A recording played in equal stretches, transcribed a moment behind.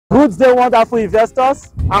Good day, wonderful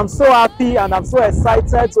investors. I'm so happy and I'm so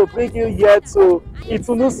excited to bring you here to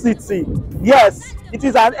ITUNU City. Yes, it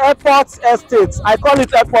is an airport estate. I call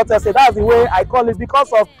it airport estate. That's the way I call it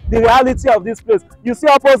because of the reality of this place. You see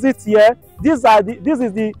opposite here, this is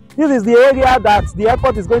the area that the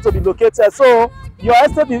airport is going to be located. So your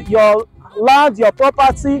estate, your land, your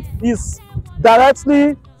property is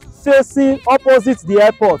directly facing opposite the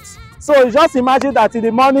airport. So you just imagine that in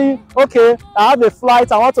the morning, okay, I have a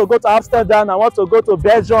flight, I want to go to Amsterdam, I want to go to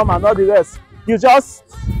Belgium and all the rest. You just,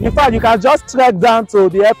 in fact, you can just trek down to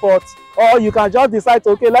the airport, or you can just decide to,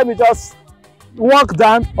 okay, let me just walk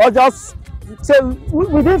down, or just say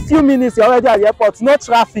within few minutes you're already at the airport, no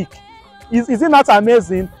traffic. Is it not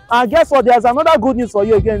amazing? And guess what? There's another good news for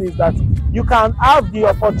you again, is that you can have the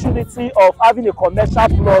opportunity of having a commercial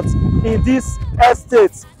plot in this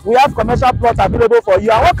estate. We have commercial plots available for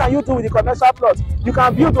you. And what can you do with the commercial plot? You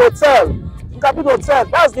can build hotel. You can build hotel.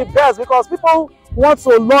 That's the best, because people want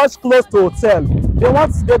to lodge close to hotel.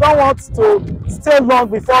 They don't want to stay long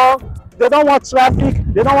before. They don't want traffic.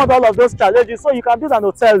 They don't want all of those challenges. So you can build an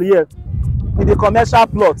hotel here in the commercial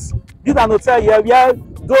plots. Build an hotel here where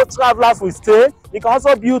those travelers will stay. You can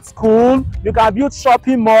also build school. You can build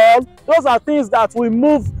shopping mall. Those are things that will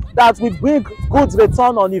move, that will bring good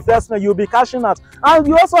return on investment. You'll be cashing out. And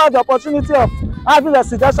you also have the opportunity of having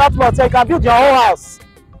residential plots. You can build your own house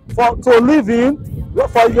to live in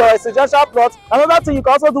for your residential plot. Another thing you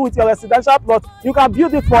can also do with your residential plot, you can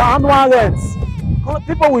build it for annual rents.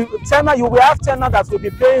 People will tenant, you will have tenant that will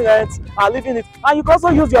be paying rent and living it. And you can also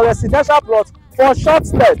use your residential plot for short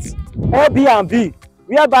lets, Airbnb,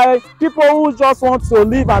 whereby people who just want to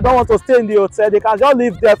live and don't want to stay in the hotel, they can just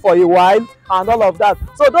live there for a while and all of that.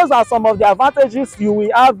 So those are some of the advantages you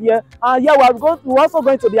will have here. And yeah, we're also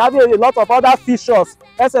going to be having a lot of other features,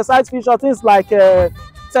 exercise features, things like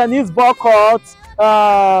tennis ball court,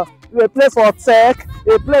 a place for tech,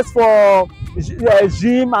 a place for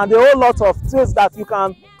gym, and a whole lot of things that you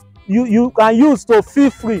can use to feel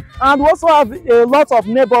free. And we also have a lot of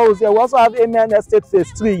neighborhoods here. We also have Amen Estate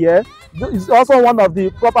Phase 3 here. It's also one of the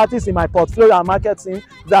properties in my portfolio and marketing,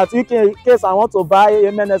 that in case I want to buy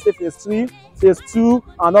Amen Estate Phase 3, Phase 2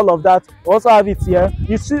 and all of that, we also have it here.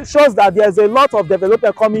 It shows that there's a lot of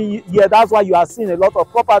development coming here. That's why you are seeing a lot of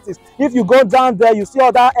properties. If you go down there, you see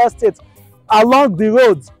other estates along the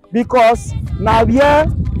road, because now here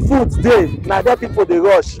food dey, now there people they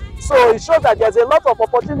rush. So it shows that there's a lot of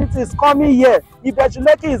opportunities coming here.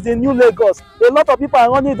 IBEJU-LEKKI is the new Lagos. A lot of people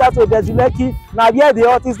are running that to IBEJU-LEKKI. Now here they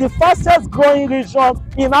are. It's the fastest growing region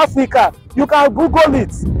in Africa. You can Google it.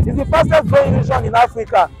 It's the fastest growing region in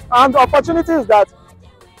Africa. And the opportunity is that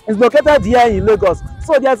it's located here in Lagos.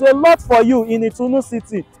 So there's a lot for you in ITUNU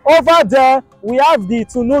City. Over there, we have the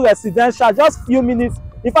ITUNU Residential, just few minutes.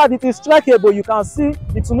 In fact, it is trackable. You can see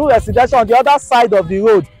ITUNU Residential on the other side of the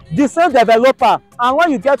road. The same developer. And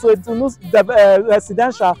when you get to ITUNU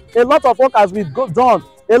Residential, a lot of work has been done.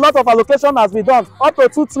 A lot of allocation has been done, up to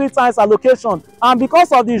 2-3 times allocation. And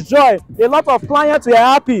because of this joy, a lot of clients were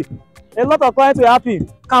happy. A lot of clients were happy.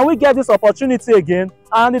 Can we get this opportunity again?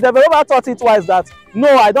 And the developer thought it was that, no,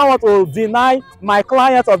 I don't want to deny my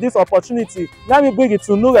clients of this opportunity. Let me bring it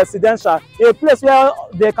to ITUNU Residential, a place where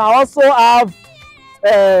they can also have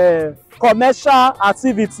commercial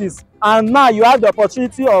activities. And now you have the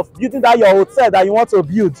opportunity of building that your hotel that you want to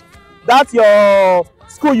build, that your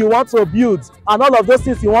school you want to build, and all of those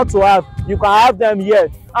things you want to have, you can have them here.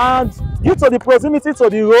 And due to the proximity to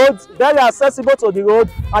the road, very accessible to the road,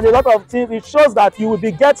 and a lot of things, it shows that you will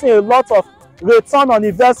be getting a lot of return on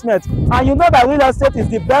investment. And you know that real estate is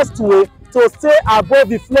the best way to stay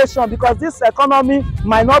above inflation, because this economy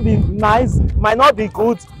might not be nice, might not be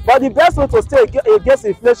good, but the best way to stay against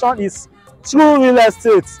inflation is through real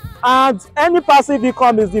estate. And any passive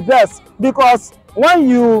income is the best, because when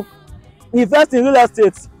you invest in real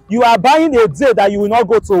estate, you are buying a day that you will not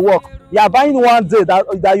go to work. You are buying one day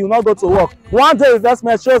that you will not go to work. One day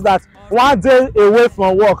investment shows that one day away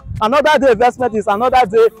from work. Another day investment is another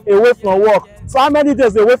day away from work. So how many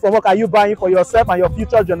days away from work are you buying for yourself and your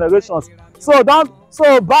future generations? So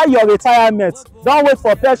buy your retirement. Don't wait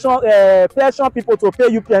for pension people to pay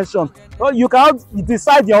you pension. You can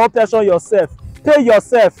decide your own pension yourself. Pay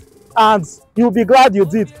yourself, and you'll be glad you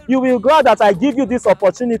did. You will be glad that I give you this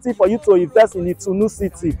opportunity for you to invest in ITUNU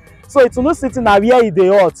City. So ITUNU City now where it dey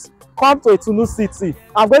hot. Come to ITUNU City.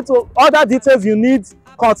 I'm going to other details you need.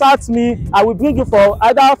 Contact me. I will bring you for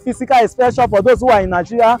either physical inspection for those who are in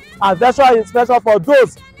Nigeria, and virtual inspection for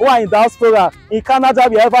those who are in diaspora, in Canada,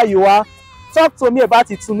 wherever you are. Talk to me about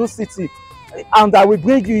ITUNU City, and I will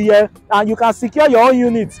bring you here, and you can secure your own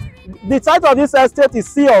unit. The title of this estate is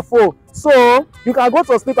C of O. So you can go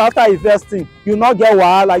to hospital after investing, you not get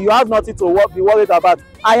wahala, you have nothing to be worried about.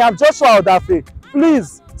 I am Joshua Odafe.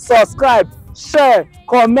 Please subscribe, share,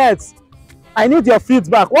 comment. I need your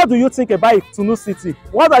feedback. What do you think about ITUNU City?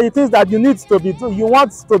 What are the things that you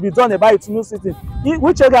want to be done about ITUNU City?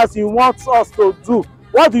 Which areas you want us to do?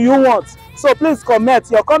 What do you want? So please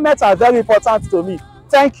comment. Your comments are very important to me.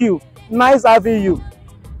 Thank you. Nice having you.